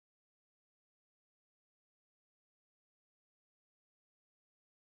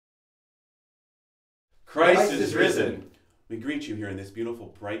Christ is risen. We greet you here in this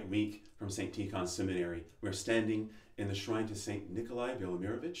beautiful, bright week from St. Tikhon Seminary. We're standing in the shrine to St. Nicholai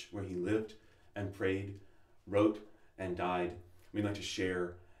Velimirovich, where he lived and prayed, wrote, and died. We'd like to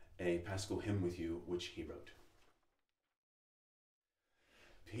share a Paschal hymn with you, which he wrote.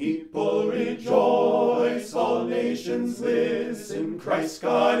 People rejoice, all nations listen, Christ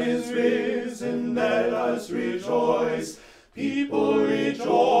God is risen, let us rejoice. People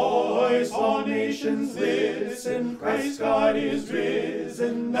rejoice, all nations listen, Christ God is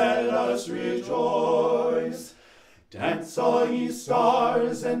risen, let us rejoice. Dance all ye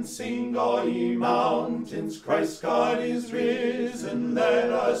stars and sing all ye mountains, Christ God is risen,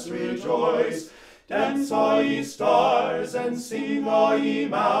 let us rejoice. Dance all ye stars and sing all ye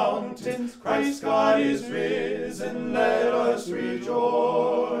mountains, Christ God is risen, let us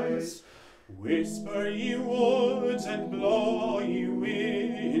rejoice. Whisper ye woods and blow ye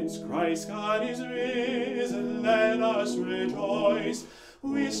winds, Christ God is risen, let us rejoice.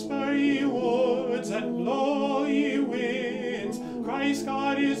 Whisper ye woods and blow ye winds, Christ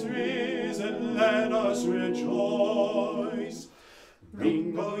God is risen, let us rejoice.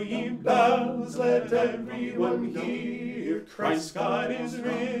 Ring, O ye bells, let everyone hear, Christ God is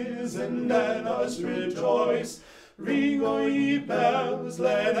risen, let us rejoice. Ring, O ye bells,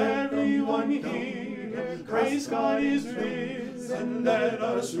 let everyone hear, Christ God is risen, let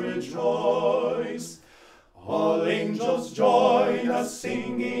us rejoice. All angels join us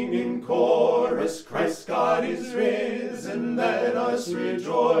singing in chorus, Christ God is risen, let us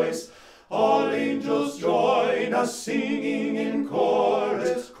rejoice. All angels join us singing in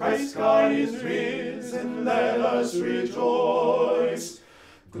chorus, Christ God is risen, let us rejoice.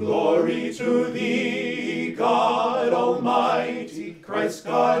 Glory to thee, God Almighty, Christ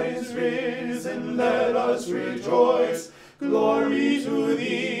God is risen, let us rejoice. Glory to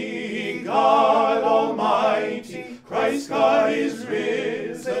thee, God Almighty, Christ God is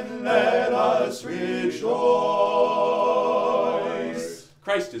risen, let us rejoice.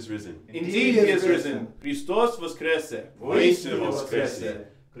 Christ is risen. Indeed he is risen. Christos voskreσε. Voistinu voskreσε.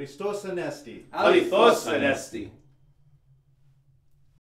 Christos anesti. Alithos anesti.